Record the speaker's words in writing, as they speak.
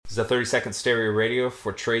This is a 30-second stereo radio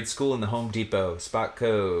for trade school in the Home Depot. Spot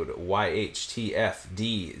code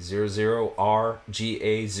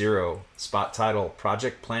YHTFD00RGA0. Spot title,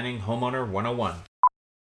 Project Planning Homeowner 101.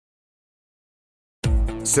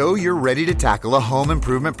 So you're ready to tackle a home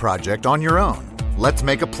improvement project on your own. Let's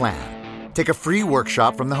make a plan. Take a free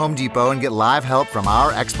workshop from the Home Depot and get live help from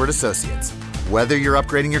our expert associates. Whether you're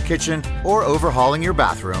upgrading your kitchen or overhauling your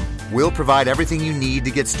bathroom, we'll provide everything you need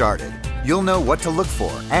to get started. You'll know what to look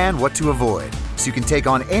for and what to avoid, so you can take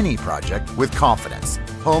on any project with confidence.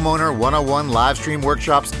 Homeowner 101 live stream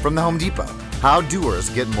workshops from the Home Depot. How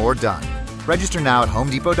doers get more done. Register now at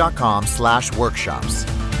homedepot.com/workshops.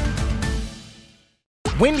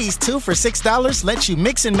 Wendy's 2 for $6 lets you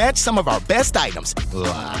mix and match some of our best items,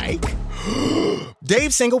 like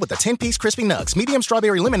Dave Single with a 10-piece crispy nugs, medium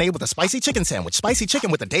strawberry lemonade with a spicy chicken sandwich, spicy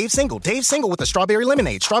chicken with a Dave Single with a strawberry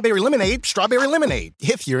lemonade, strawberry lemonade,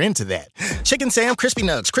 if you're into that. Chicken Sam, crispy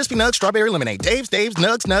nugs, strawberry lemonade, Dave's,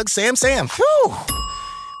 nugs, Sam. Whew.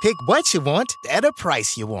 Pick what you want at a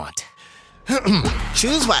price you want.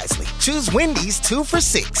 Choose wisely. Choose Wendy's 2 for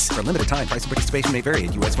 $6. For a limited time, price and participation may vary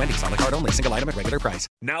at U.S. Wendy's. On the card only. Single item at regular price.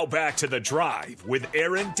 Now back to The Drive with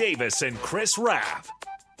Aaron Davis and Chris Raff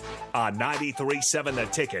on 93.7 The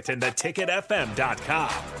Ticket and theticketfm.com.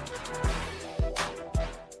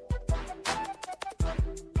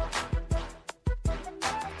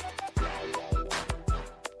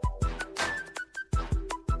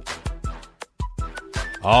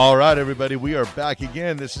 All right, everybody, we are back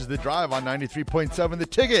again. This is The Drive on 93.7 The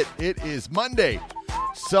Ticket. It is Monday,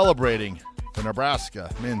 celebrating the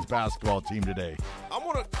Nebraska men's basketball team today. I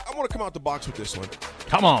want to come out the box with this one.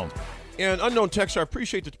 Come on. And unknown texter,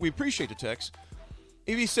 we appreciate the text.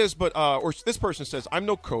 Evie says, or this person says, I'm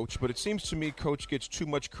no coach, but it seems to me coach gets too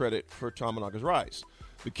much credit for Tominaga's rise.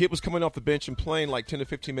 The kid was coming off the bench and playing like 10 to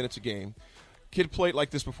 15 minutes a game. Kid played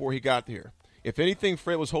like this before he got here. If anything,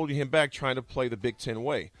 Fred was holding him back trying to play the Big Ten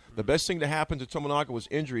way. The best thing to happen to Tominaga was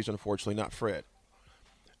injuries, unfortunately, not Fred.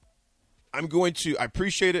 I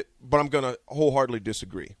appreciate it, but I'm going to wholeheartedly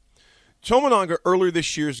disagree. Tominaga, earlier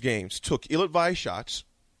this year's games, took ill-advised shots,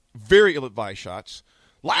 very ill-advised shots.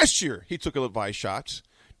 Last year, he took ill-advised shots.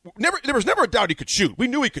 There was never a doubt he could shoot. We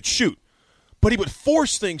knew he could shoot. But he would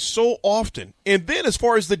force things so often. And then as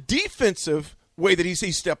far as the defensive way that he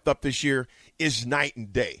stepped up this year is night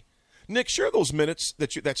and day. Nick, share those minutes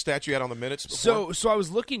that stat you had on the minutes before. So I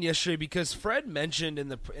was looking yesterday because Fred mentioned in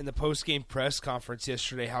the post-game press conference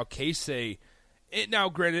yesterday how Keisei, now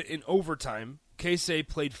granted in overtime, Keisei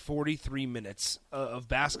played 43 minutes of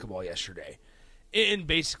basketball yesterday in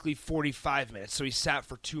basically 45 minutes. So he sat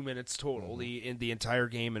for 2 minutes total in the entire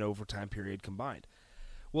game and overtime period combined.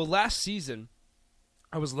 Well, last season,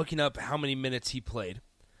 I was looking up how many minutes he played,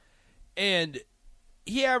 and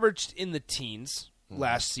he averaged in the teens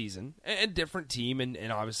last season, a different team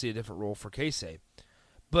and obviously a different role for Keisei.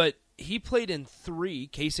 But he played in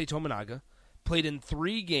Keisei Tominaga played in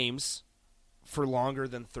 3 games for longer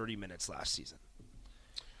than 30 minutes last season.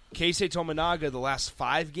 Keisei Tominaga, the last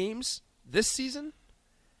 5 games this season,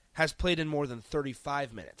 has played in more than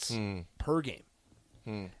 35 minutes per game.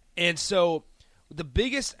 And so the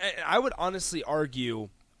biggest, I would honestly argue,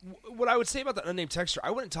 what I would say about the unnamed texter,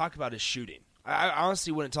 I wouldn't talk about his shooting. I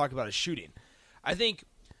honestly wouldn't talk about his shooting. I think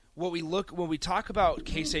when we talk about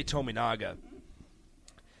Keisei Tominaga,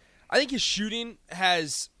 I think his shooting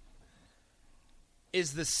is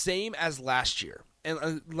the same as last year.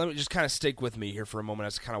 And let me just kind of stick with me here for a moment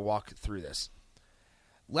as I kind of walk through this.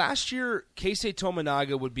 Last year, Keisei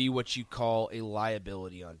Tominaga would be what you call a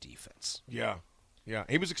liability on defense. Yeah.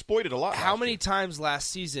 He was exploited a lot. How many times last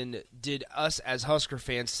season did us as Husker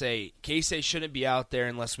fans say, Keisei shouldn't be out there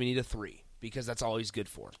unless we need a 3 because that's all he's good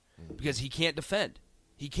for? Because he can't defend.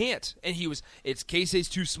 He can't. And it's Keisei's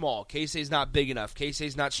too small. Keisei's not big enough.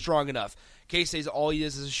 Keisei's not strong enough. Keisei's all he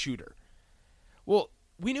is a shooter. Well,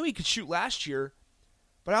 we knew he could shoot last year,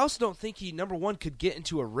 but I also don't think he, number one, could get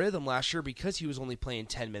into a rhythm last year because he was only playing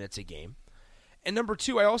 10 minutes a game. And number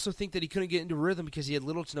two, I also think that he couldn't get into a rhythm because he had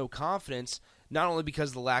little to no confidence, not only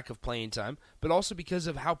because of the lack of playing time, but also because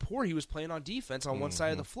of how poor he was playing on defense on one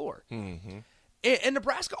side of the floor. And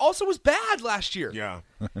Nebraska also was bad last year. Yeah.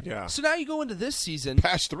 So now you go into this season.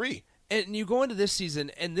 Past 3. And you go into this season,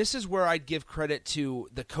 and this is where I'd give credit to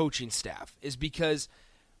the coaching staff, is because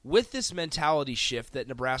with this mentality shift that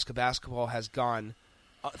Nebraska basketball has gone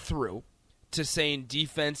through to saying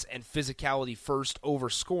defense and physicality first over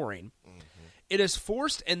scoring, it has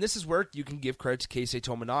forced, and this is where you can give credit to Keisei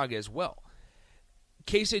Tominaga as well.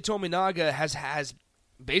 Keisei Tominaga has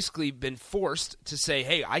basically been forced to say,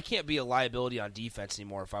 hey, I can't be a liability on defense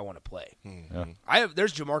anymore if I want to play. Yeah.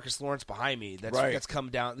 There's Jamarcus Lawrence behind me that's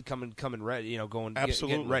coming ready,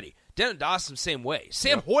 getting ready. Denton Dawson, same way.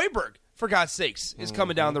 Sam Hoiberg, for God's sakes, is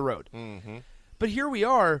coming down the road. But here we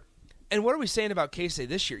are, and what are we saying about K-State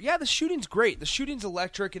this year? Yeah, the shooting's great. The shooting's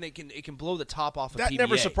electric, and it can blow the top off of that PBA.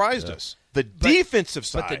 Never surprised us. The defensive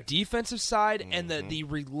side. But the defensive side and the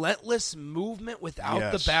relentless movement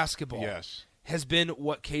without the basketball has been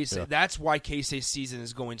what K-State. That's why K-State's season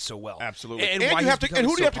is going so well. Absolutely. And who why do you have to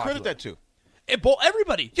credit popular. that to?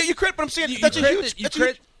 Everybody. Yeah, you credit, but I'm saying that's a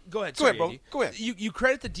huge. Go ahead, bro. Go ahead. You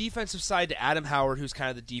credit the defensive side to Adam Howard, who's kind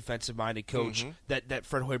of the defensive-minded coach that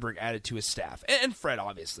Fred Hoiberg added to his staff, and Fred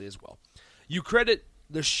obviously as well. You credit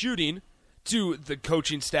the shooting to the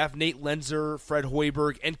coaching staff, Nate Lenzer, Fred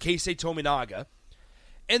Hoiberg, and Keisei Tominaga.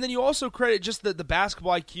 And then you also credit just the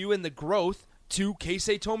basketball IQ and the growth to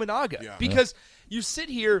Keisei Tominaga. Yeah. Because you sit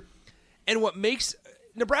here, and what makes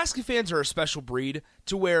Nebraska fans are a special breed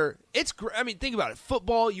to where it's – I mean, think about it.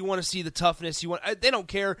 Football, you want to see the toughness. They don't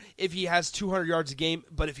care if he has 200 yards a game,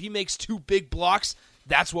 but if he makes 2 big blocks,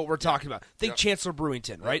 that's what we're talking about. Think Chancellor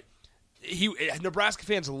Brewington, right? Nebraska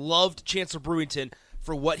fans loved Chancellor Brewington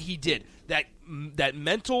for what he did. That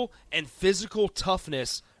mental and physical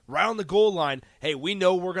toughness right on the goal line. Hey, we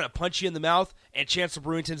know we're going to punch you in the mouth, and Chancellor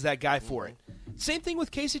Brewington's that guy for it. Same thing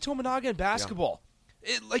with Keisei Tominaga in basketball.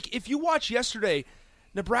 Yeah. If you watch yesterday,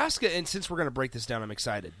 Nebraska, and since we're going to break this down, I'm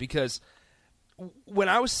excited because when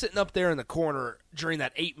I was sitting up there in the corner during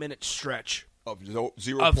that 8-minute stretch of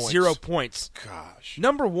 0 points, gosh,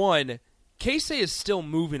 number one, Keisei is still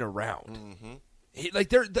moving around.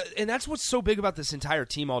 And that's what's so big about this entire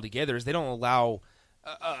team altogether is they don't allow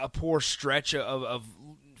a poor stretch of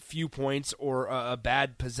few points or a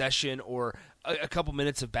bad possession or a couple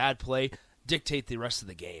minutes of bad play dictate the rest of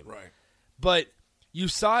the game. Right. But you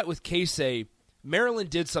saw it with Keisei. Maryland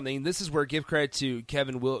did something. This is where I give credit to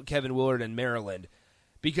Kevin Willard and Maryland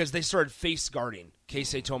because they started face guarding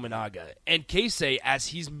Keisei Tominaga. And Keisei, as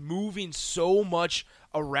he's moving so much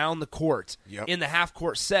around the court in the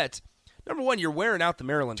half-court set, number one, you're wearing out the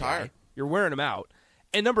Maryland guy. You're wearing him out.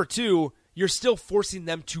 And number two, you're still forcing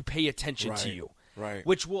them to pay attention to you. Right.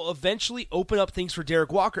 Which will eventually open up things for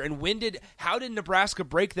Derek Walker. And how did Nebraska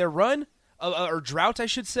break their run? Or drought, I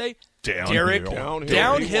should say.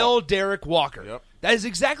 Downhill Derek Walker. Yep. That is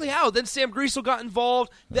exactly how. Then Sam Griesel got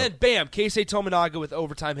involved. Then, bam, Keisei Tominaga with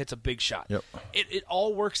overtime hits a big shot. Yep. It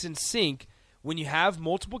all works in sync when you have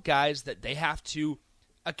multiple guys that they have to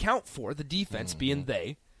account for, the defense being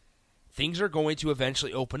they. Things are going to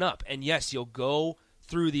eventually open up. And, yes, you'll go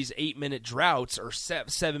through these 8-minute droughts or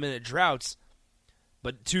 7-minute droughts.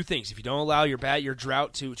 But two things. If you don't allow your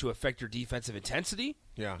drought to affect your defensive intensity,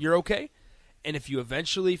 you're okay. And if you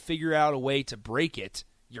eventually figure out a way to break it,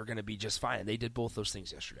 you're going to be just fine. They did both those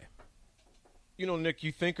things yesterday. Nick,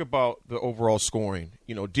 you think about the overall scoring.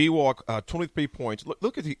 D-Walk, 23 points.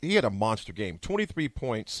 Look at he had a monster game. 23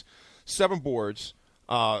 points, 7 boards,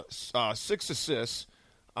 6 assists.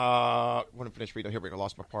 I want to finish reading. Here we go. I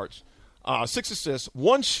lost my parts. 6 assists,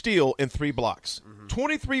 1 steal, and 3 blocks.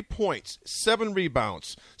 23 points, 7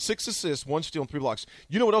 rebounds, 6 assists, 1 steal, and 3 blocks.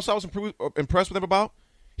 You know what else I was impressed with him about?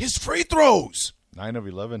 His free throws. 9 of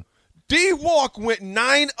 11. D-Walk went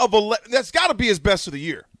 9 of 11. That's got to be his best of the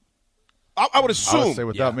year. I would assume. I would say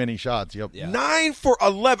without many shots. Yep. Yeah. 9 for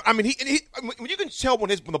 11. I mean, when you can tell when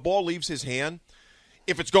the ball leaves his hand,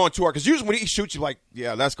 if it's going too hard. Because usually when he shoots, you're like,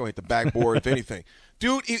 yeah, that's going to hit the backboard, if anything.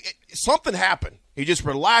 Dude, something happened. He just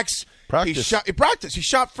relaxed. He practiced. He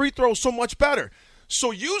shot free throws so much better.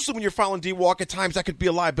 So usually when you're fouling D-Walk, at times that could be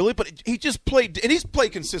a liability, but he just played, and he's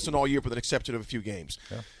played consistent all year with an exception of a few games.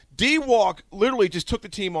 Yeah. D-Walk literally just took the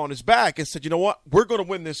team on his back and said, you know what, we're going to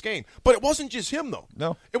win this game. But it wasn't just him, though.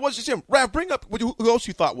 No. It wasn't just him. Rav, bring up who else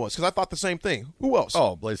you thought was, because I thought the same thing. Who else?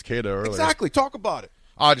 Oh, Blaise Keita earlier. Exactly. Talk about it.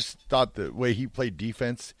 I just thought the way he played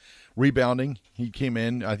defense, rebounding, he came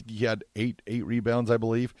in, I think he had eight rebounds, I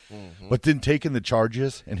believe, but then taking the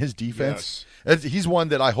charges and his defense. Yes. He's one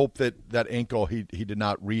that I hope that ankle, he did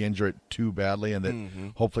not re-injure it too badly, and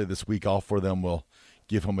that hopefully this week off for them will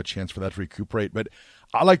give him a chance for that to recuperate. But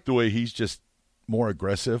I like the way he's just more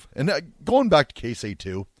aggressive. And going back to Keisei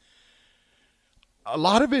too, a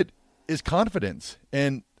lot of it is confidence,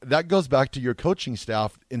 and that goes back to your coaching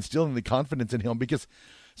staff instilling the confidence in him, because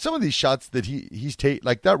some of these shots that he's taken,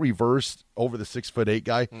 like that reverse over the 6'8"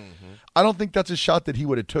 guy, I don't think that's a shot that he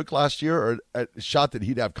would have took last year, or a shot that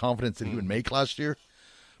he'd have confidence that he would make last year.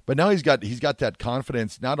 But now he's got that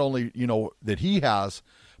confidence, not only that he has,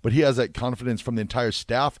 but he has that confidence from the entire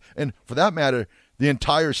staff, and for that matter, the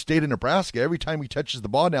entire state of Nebraska. Every time he touches the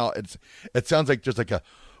ball now, it sounds like there's like a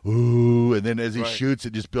ooh, and then as he shoots,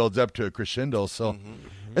 it just builds up to a crescendo. So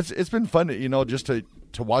it's been fun, just to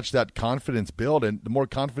watch that confidence build, and the more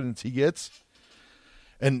confidence he gets,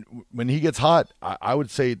 and when he gets hot, I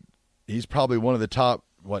would say he's probably one of the top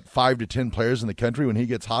 5 to 10 players in the country. When he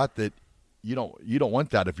gets hot, that you don't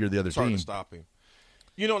want that if you're the other it's hard team. to stop him.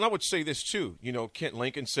 And I would say this too. Kent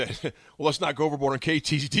Lincoln said, well, let's not go overboard on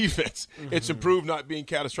KT's defense. It's improved, not being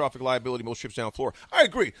catastrophic liability most trips down the floor. I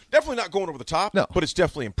agree. Definitely not going over the top, but it's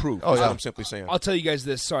definitely improved. That's what I'm simply saying. I'll tell you guys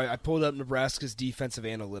this. Sorry, I pulled up Nebraska's defensive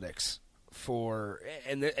analytics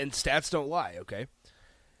and stats don't lie, okay?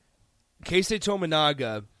 Keisei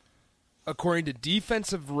Tominaga, according to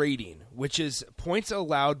defensive rating, which is points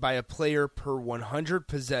allowed by a player per 100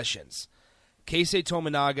 possessions, Keisei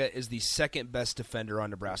Tominaga is the second best defender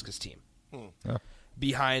on Nebraska's team,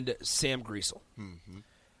 behind Sam Griesel.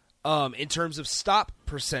 In terms of stop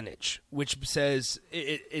percentage, which says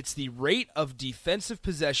it's the rate of defensive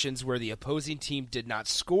possessions where the opposing team did not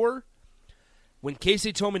score. When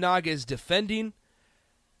Keisei Tominaga is defending,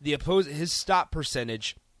 his stop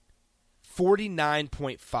percentage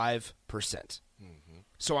 49.5%.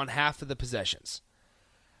 So on half of the possessions.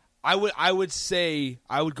 I would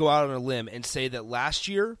go out on a limb and say that last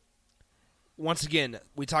year, once again,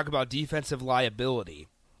 we talk about defensive liability.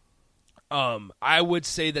 I would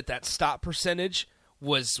say that stop percentage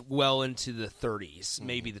was well into the 30s,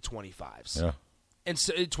 maybe the 25s. Yeah. And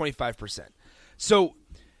so 25%. So,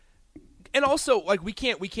 and also, like, we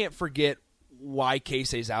can't forget why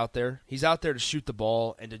Keisei's out there. He's out there to shoot the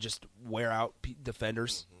ball and to just wear out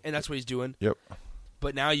defenders, and that's what he's doing. Yep.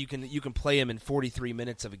 But now you can play him in 43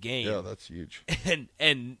 minutes of a game. Yeah, that's huge.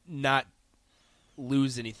 And not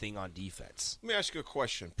lose anything on defense. Let me ask you a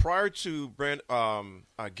question. Prior to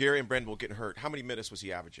Gary and Brandon getting hurt, how many minutes was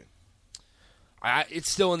he averaging?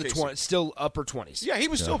 It's still in the 20s, still upper 20s. Yeah, he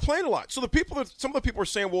was still playing a lot. So some of the people are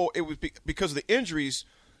saying, well, it was because of the injuries,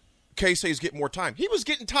 Keisei's getting more time. He was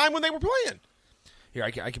getting time when they were playing. Here,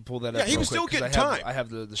 I can pull that up. Yeah, he was still getting time. I have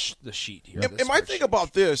the sheet here. And my thing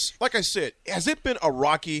about this, like I said, has it been a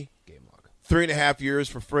rocky game log 3.5 years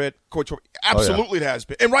for Fred, Coach? Absolutely, it has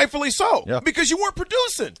been, and rightfully so, because you weren't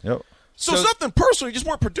producing. Yep. So it's nothing personal. You just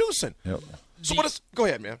weren't producing. Yep. So go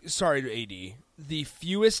ahead, man. Sorry to AD. The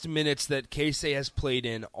fewest minutes that Keisei has played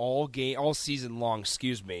in all season long,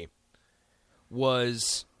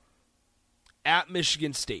 was at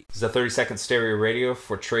Michigan State. This is a 30-second stereo radio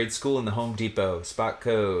for trade school in the Home Depot. Spot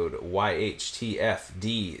code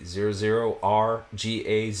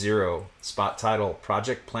YHTFD00RGA0. Spot title,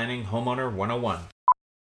 Project Planning Homeowner 101.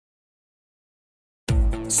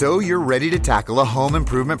 So you're ready to tackle a home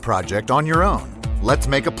improvement project on your own. Let's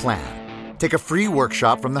make a plan. Take a free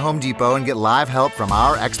workshop from the Home Depot and get live help from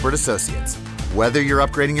our expert associates. Whether you're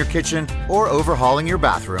upgrading your kitchen or overhauling your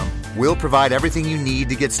bathroom, we'll provide everything you need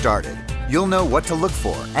to get started. You'll know what to look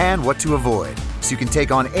for and what to avoid, so you can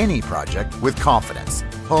take on any project with confidence.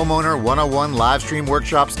 Homeowner 101 live stream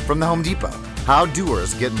workshops from the Home Depot. How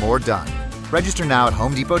doers get more done. Register now at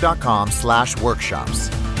homedepot.com/workshops.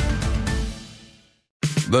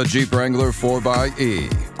 The Jeep Wrangler 4xE.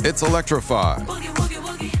 It's electrified.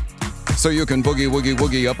 So you can boogie woogie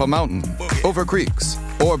woogie up a mountain, over creeks,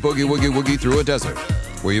 or boogie woogie woogie through a desert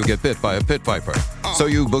where you get bit by a pit viper. So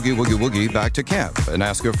you boogie woogie woogie back to camp and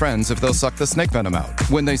ask your friends if they'll suck the snake venom out.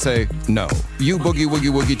 When they say no, you boogie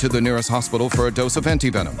woogie woogie to the nearest hospital for a dose of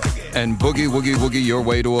anti-venom and boogie woogie woogie your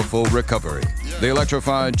way to a full recovery. The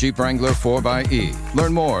electrified Jeep Wrangler 4xE.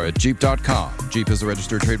 Learn more at Jeep.com. Jeep is a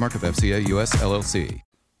registered trademark of FCA US LLC.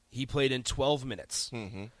 He played in 12 minutes.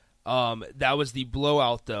 That was the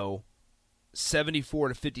blowout, though,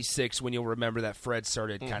 74-56, when you'll remember that Fred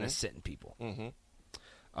started kind of sitting people.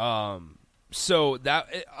 So that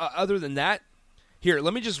other than that, here,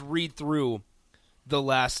 let me just read through the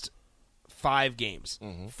last 5 games.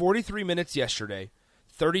 43 minutes yesterday,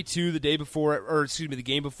 32 the game before at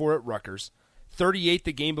Rutgers, 38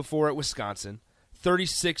 the game before at Wisconsin,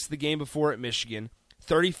 36 the game before at Michigan,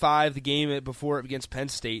 35 the game before against Penn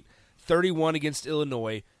State, 31 against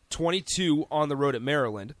Illinois, 22 on the road at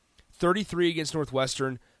Maryland, 33 against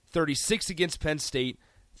Northwestern, 36 against Penn State,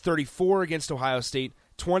 34 against Ohio State,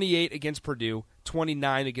 28 against Purdue,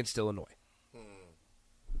 29 against Illinois.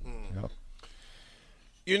 Yep.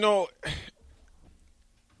 You know,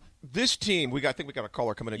 this team, I think we got a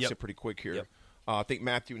caller coming in pretty quick here. Yep. I think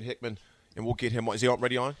Matthew and Hickman, and we'll get him on. Is he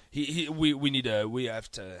already on? We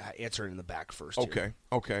have to answer it in the back first. Okay.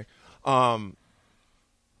 Okay.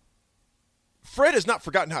 Fred has not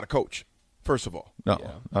forgotten how to coach. First of all. No,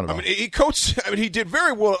 not at all. I mean, he coached. I mean, he did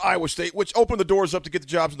very well at Iowa State, which opened the doors up to get the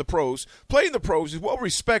jobs in the pros. Played in the pros. He's well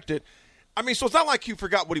respected. I mean, so it's not like you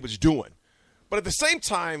forgot what he was doing. But at the same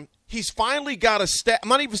time, he's finally got a staff. I'm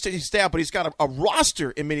not even saying his staff, but he's got a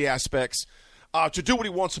roster in many aspects to do what he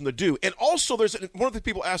wants him to do. And also, there's one of the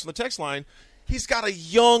people asked on the text line, he's got a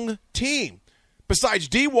young team. Besides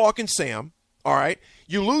D-Walk and Sam, all right,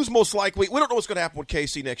 you lose most likely. We don't know what's going to happen with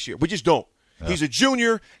KC next year. We just don't. Yeah. He's a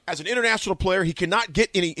junior. As an international player, he can't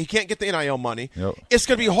get the NIL money. Yep. It's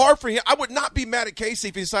going to be hard for him. I would not be mad at Casey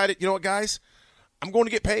if he decided, you know what, guys, I'm going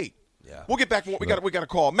to get paid. Yeah. We'll get back to what we got a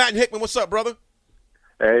call. Matt and Hickman, what's up, brother?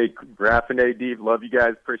 Hey, Raph and AD, love you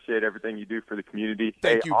guys. Appreciate everything you do for the community.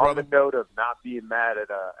 Thank you, brother. On the note of not being mad at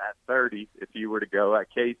 30, if you were to go at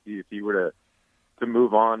Casey, if you were to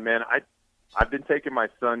move on, man, I've been taking my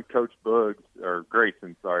son, Coach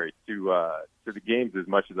Grayson, to the games as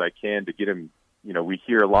much as I can to get him. You know, we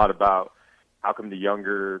hear a lot about how come the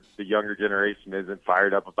younger generation isn't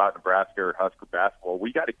fired up about Nebraska or Husker basketball.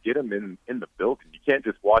 We got to get them in the building. You can't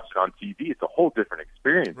just watch it on TV. It's a whole different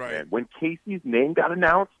experience, right, man. When Casey's name got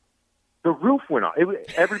announced, the roof went off.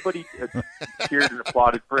 Everybody cheered and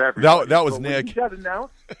applauded for everybody. That was but Nick. When he got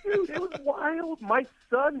announced, dude, it was wild. My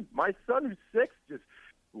son who's 6, just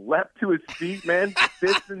leapt to his feet, man,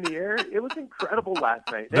 fists in the air. It was incredible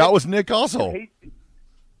last night. That was Nick also.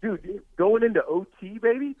 Dude, going into OT,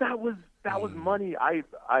 baby, that was money.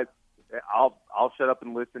 I'll shut up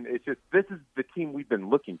and listen. It's just, this is the team we've been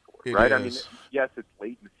looking for, right? I mean, yes, it's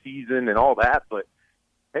late in the season and all that, but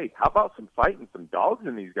hey, how about some fight and some dogs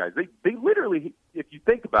in these guys? They literally, if you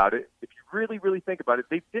think about it, if you really, really think about it,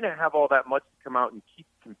 they didn't have all that much to come out and keep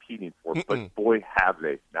competing for, but boy, have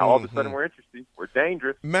they. Now, all of a sudden, we're interesting. We're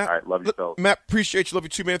dangerous. Matt, all right, love you, fellas. Matt, appreciate you. Love you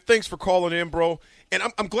too, man. Thanks for calling in, bro. And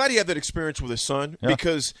I'm glad he had that experience with his son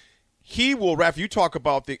because he will, Raph, you talk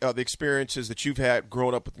about the experiences that you've had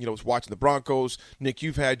growing up, watching the Broncos. Nick,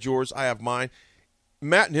 you've had yours. I have mine.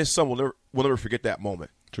 Matt and his son will never forget that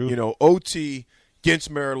moment. True. OT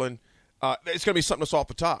against Maryland. It's going to be something that's off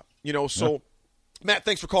the top. So Matt,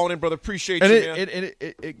 thanks for calling in, brother. Appreciate you, man. And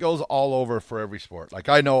it goes all over for every sport. Like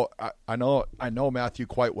I know Matthew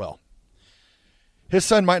quite well. His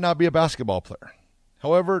son might not be a basketball player.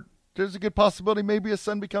 However, there's a good possibility maybe his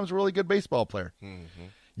son becomes a really good baseball player. Mm-hmm.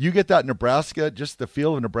 You get that in Nebraska, just the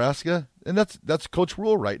feel of Nebraska, and that's Coach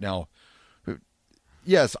Rule right now.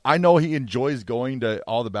 Yes, I know he enjoys going to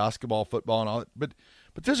all the basketball, football, and all, but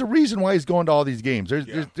there's a reason why he's going to all these games.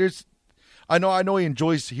 There's I know he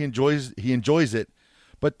enjoys it,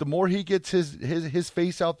 but the more he gets his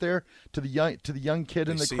face out there to the young kid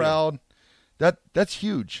in the crowd, that's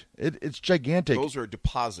huge. It's gigantic. Those are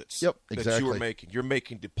deposits. Yep, exactly. That you are making. You're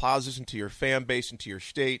making deposits into your fan base, into your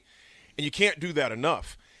state, and you can't do that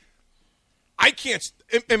enough. I can't.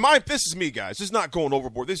 This is me, guys. This is not going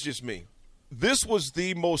overboard. This is just me. This was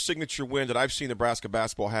the most signature win that I've seen Nebraska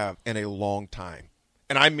basketball have in a long time.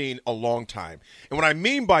 And I mean a long time. And what I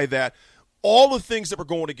mean by that, all the things that were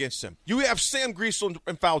going against him. You have Sam Griesel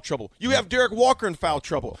in foul trouble. You have Derek Walker in foul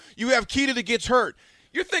trouble. You have Keita that gets hurt.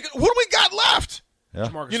 You're thinking, what do we got left?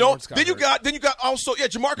 Yeah. Then you got also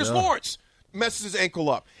Jamarcus Lawrence messes his ankle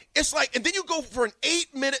up. It's like, and then you go for an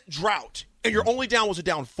 8-minute drought, and your only down was a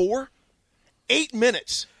down 4. 8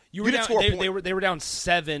 minutes. You were down, they were down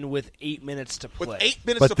 7 with 8 minutes to play. With 8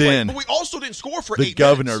 minutes to play. But we also didn't score for 8 minutes. The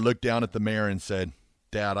governor looked down at the mayor and said,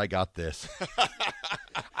 Dad, I got this.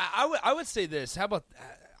 I would say this. How about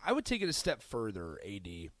I would take it a step further,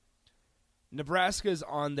 AD. Nebraska's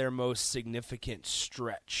on their most significant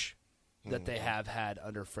stretch that they have had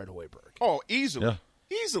under Fred Hoiberg. Oh, easily. Yeah.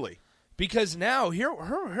 Easily. Because now, here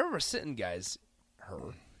we're sitting, guys.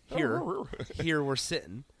 Here we're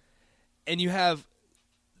sitting. And you have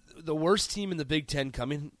the worst team in the Big Ten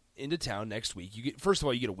coming into town next week. First of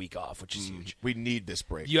all, you get a week off, which is huge. We need this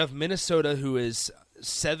break. You have Minnesota, who is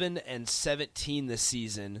 7-17 this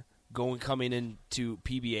season, coming into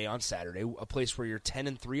PBA on Saturday, a place where you're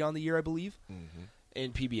 10-3 on the year, I believe,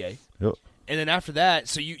 in PBA. Yep. And then after that,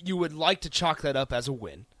 so you would like to chalk that up as a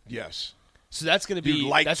win. Yes. So that's going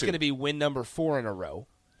to be win number 4 in a row.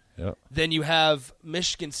 Yep. Then you have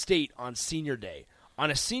Michigan State on Senior Day. On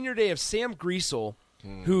a Senior Day of Sam Griesel,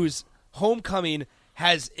 whose homecoming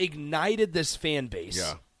has ignited this fan base.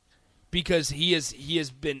 Yeah. Because he has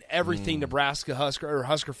been everything Nebraska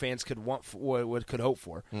Husker fans could hope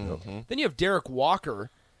for. Mm-hmm. Then you have Derek Walker,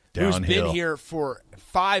 who's been here for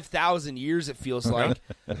 5,000 years. It feels like,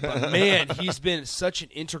 but man, he's been such an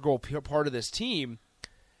integral part of this team.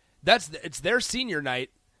 It's their senior night,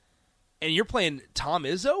 and you're playing Tom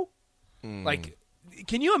Izzo. Like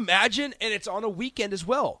Can you imagine? And it's on a weekend as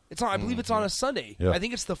well. It's on. I believe it's on a Sunday. Yeah. I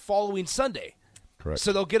think it's the following Sunday. Correct.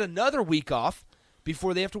 So they'll get another week off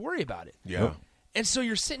before they have to worry about it. Yeah. And so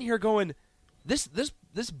you're sitting here going, this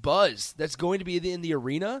buzz that's going to be in the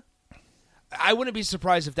arena, I wouldn't be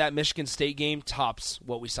surprised if that Michigan State game tops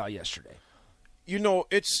what we saw yesterday.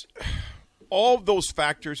 It's all of those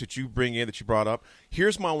factors that you bring in, that you brought up.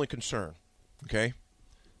 Here's my only concern, okay?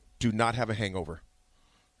 Do not have a hangover.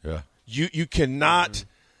 Yeah. You cannot,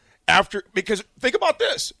 because think about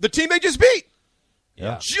this. The team they just beat.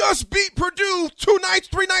 Yeah. Just beat Purdue 2 nights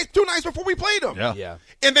before we played them. Yeah.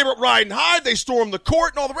 And they were riding high. They stormed the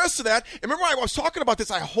court and all the rest of that. And remember, I was talking about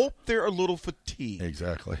this. I hope they're a little fatigued.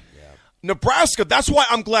 Exactly. Nebraska, that's why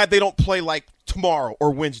I'm glad they don't play like tomorrow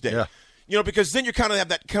or Wednesday. Yeah. Because then you kind of have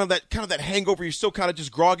that hangover. You're still kind of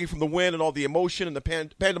just groggy from the win and all the emotion and the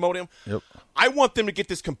pandemonium. Yep. I want them to get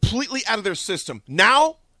this completely out of their system.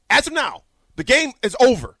 Now, as of now, the game is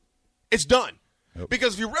over. It's done. Yep.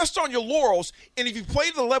 Because if you rest on your laurels and if you play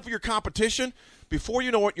to the level of your competition, before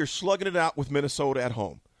you know it, you're slugging it out with Minnesota at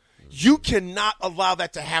home. You cannot allow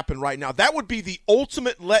that to happen right now. That would be the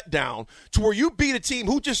ultimate letdown to where you beat a team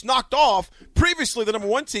who just knocked off previously the number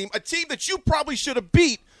one team, a team that you probably should have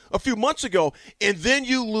beat a few months ago, and then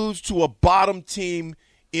you lose to a bottom team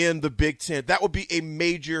in the Big Ten. That would be a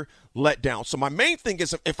major letdown. So my main thing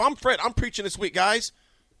is, if I'm Fred, I'm preaching this week, guys.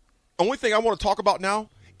 Only thing I want to talk about now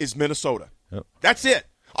is Minnesota. Yep. That's it.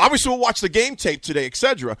 Obviously, we'll watch the game tape today,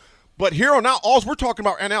 etc. But here on out, all we're talking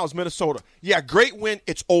about right now is Minnesota. Yeah, great win.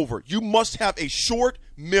 It's over. You must have a short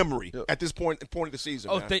memory at this point of the season.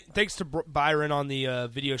 Oh, thanks to Byron on the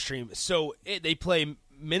video stream. So they play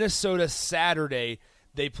Minnesota Saturday.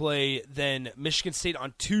 They play then Michigan State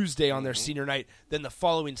on Tuesday on their senior night. Then the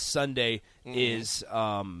following Sunday is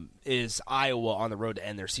Iowa on the road to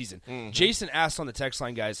end their season. Jason asked on the text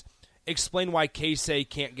line, guys, explain why Casey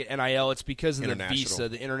can't get NIL. It's because of the visa.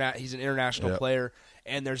 He's an international player,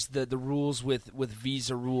 and there's the rules with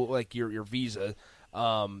visa rule, like your visa,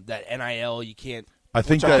 that NIL you can't. I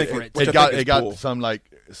think it got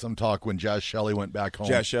some talk when Jazz Shelley went back home.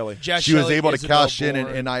 Jazz Shelley. She was able to cash in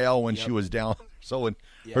NIL when she was down. So in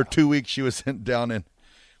her 2 weeks, she was sent down in,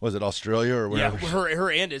 was it Australia or wherever? Yeah,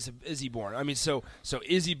 her and Izzy Bourne. I mean, so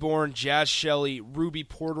Izzy Bourne, Jazz Shelley, Ruby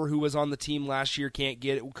Porter, who was on the team last year, couldn't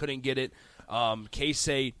get it.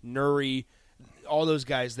 Casey, Nuri, all those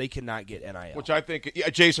guys, they cannot get NIL. Which I think,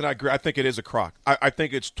 Jason, I agree. I think it is a crock. I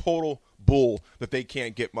think it's total bull that they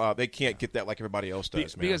can't get that like everybody else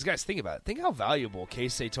does. Because guys, think about it. Think how valuable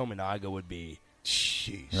Casey Tominaga would be.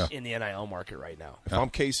 Jeez. In the NIL market right now. If I'm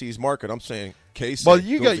Casey's market, I'm saying Casey. Well,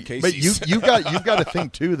 you've got to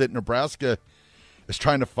think too that Nebraska is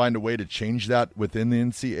trying to find a way to change that within the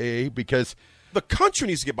NCAA, because the country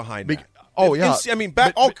needs to get behind that. Oh yeah,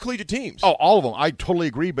 all collegiate teams. Oh, all of them. I totally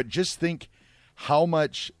agree. But just think how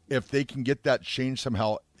much, if they can get that changed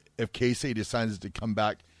somehow, if Casey decides to come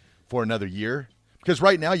back for another year, because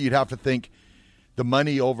right now you'd have to think the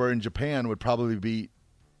money over in Japan would probably be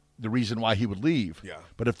the reason why he would leave. Yeah.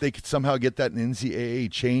 But if they could somehow get that in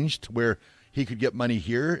NCAA changed to where he could get money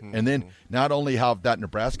here, and then not only have that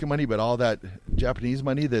Nebraska money, but all that Japanese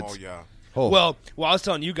money that's... Oh, yeah. Well, I was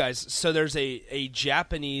telling you guys, so there's a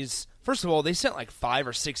Japanese... First of all, they sent like 5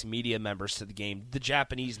 or 6 media members to the game, the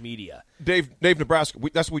Japanese media. Dave, Nebraska,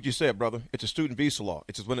 that's what you said, brother. It's a student visa law.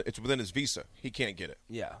 It's within his visa. He can't get it.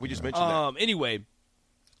 Yeah. We just mentioned that. Anyway,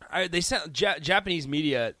 they sent Japanese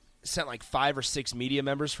media... sent like 5 or 6 media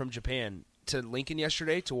members from Japan to Lincoln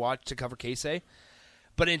yesterday to cover Casey.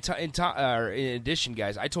 But in addition,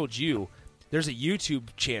 guys, I told you there's a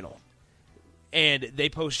YouTube channel, and they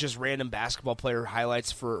post just random basketball player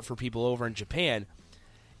highlights for people over in Japan.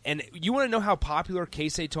 And you want to know how popular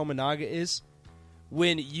Casey Tominaga is?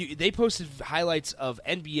 They posted highlights of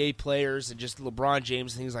NBA players and just LeBron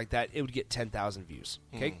James and things like that, it would get 10,000 views.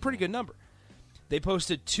 Okay, pretty good number. They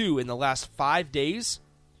posted 2 in the last 5 days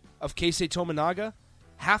of Casey Tominaga,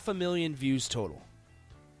 500,000 views total.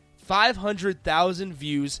 500,000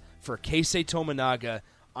 views for Casey Tominaga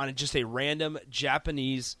on just a random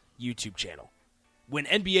Japanese YouTube channel. When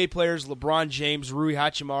NBA players, LeBron James, Rui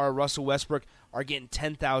Hachimura, Russell Westbrook, are getting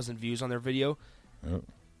 10,000 views on their video,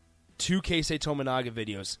 2 Casey Tominaga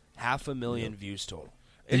videos, 500,000 views total.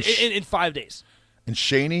 In 5 days. And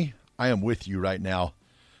Shaney, I am with you right now.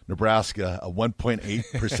 Nebraska, a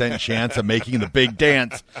 1.8% chance of making the big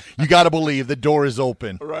dance. You got to believe the door is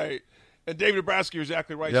open. Right. And David, Nebraska, you're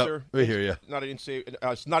exactly right, sir. We hear you. It's not an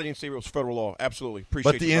NCAA, it's federal law. Absolutely.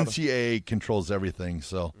 Appreciate it. But the NCAA controls everything,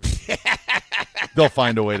 so they'll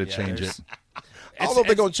find a way to change it. I don't know if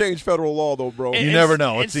they're going to change federal law, though, bro. You never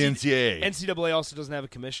know. It's the NCAA. NCAA also doesn't have a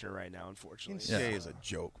commissioner right now, unfortunately. NCAA is a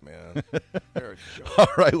joke, man. They're a joke. All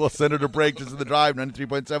right, we'll send it a break. This is The Drive,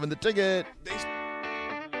 93.7 The Ticket. This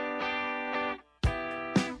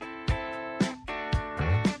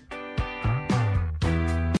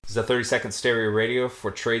is a 30-second stereo radio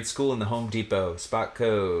for trade school in the Home Depot. Spot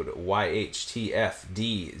code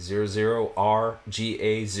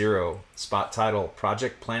YHTFD00RGA0. Spot title,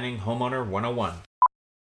 Project Planning Homeowner 101.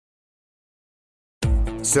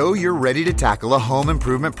 So you're ready to tackle a home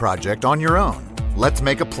improvement project on your own. Let's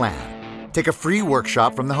make a plan. Take a free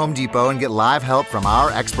workshop from the Home Depot and get live help from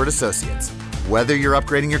our expert associates. Whether you're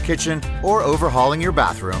upgrading your kitchen or overhauling your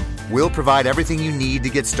bathroom, we'll provide everything you need to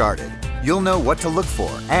get started. You'll know what to look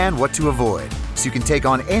for and what to avoid, so you can take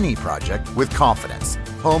on any project with confidence.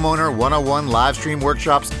 Homeowner 101 live stream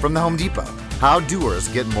workshops from the Home Depot. How doers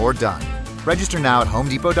get more done. Register now at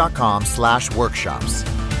homedepot.com/workshops.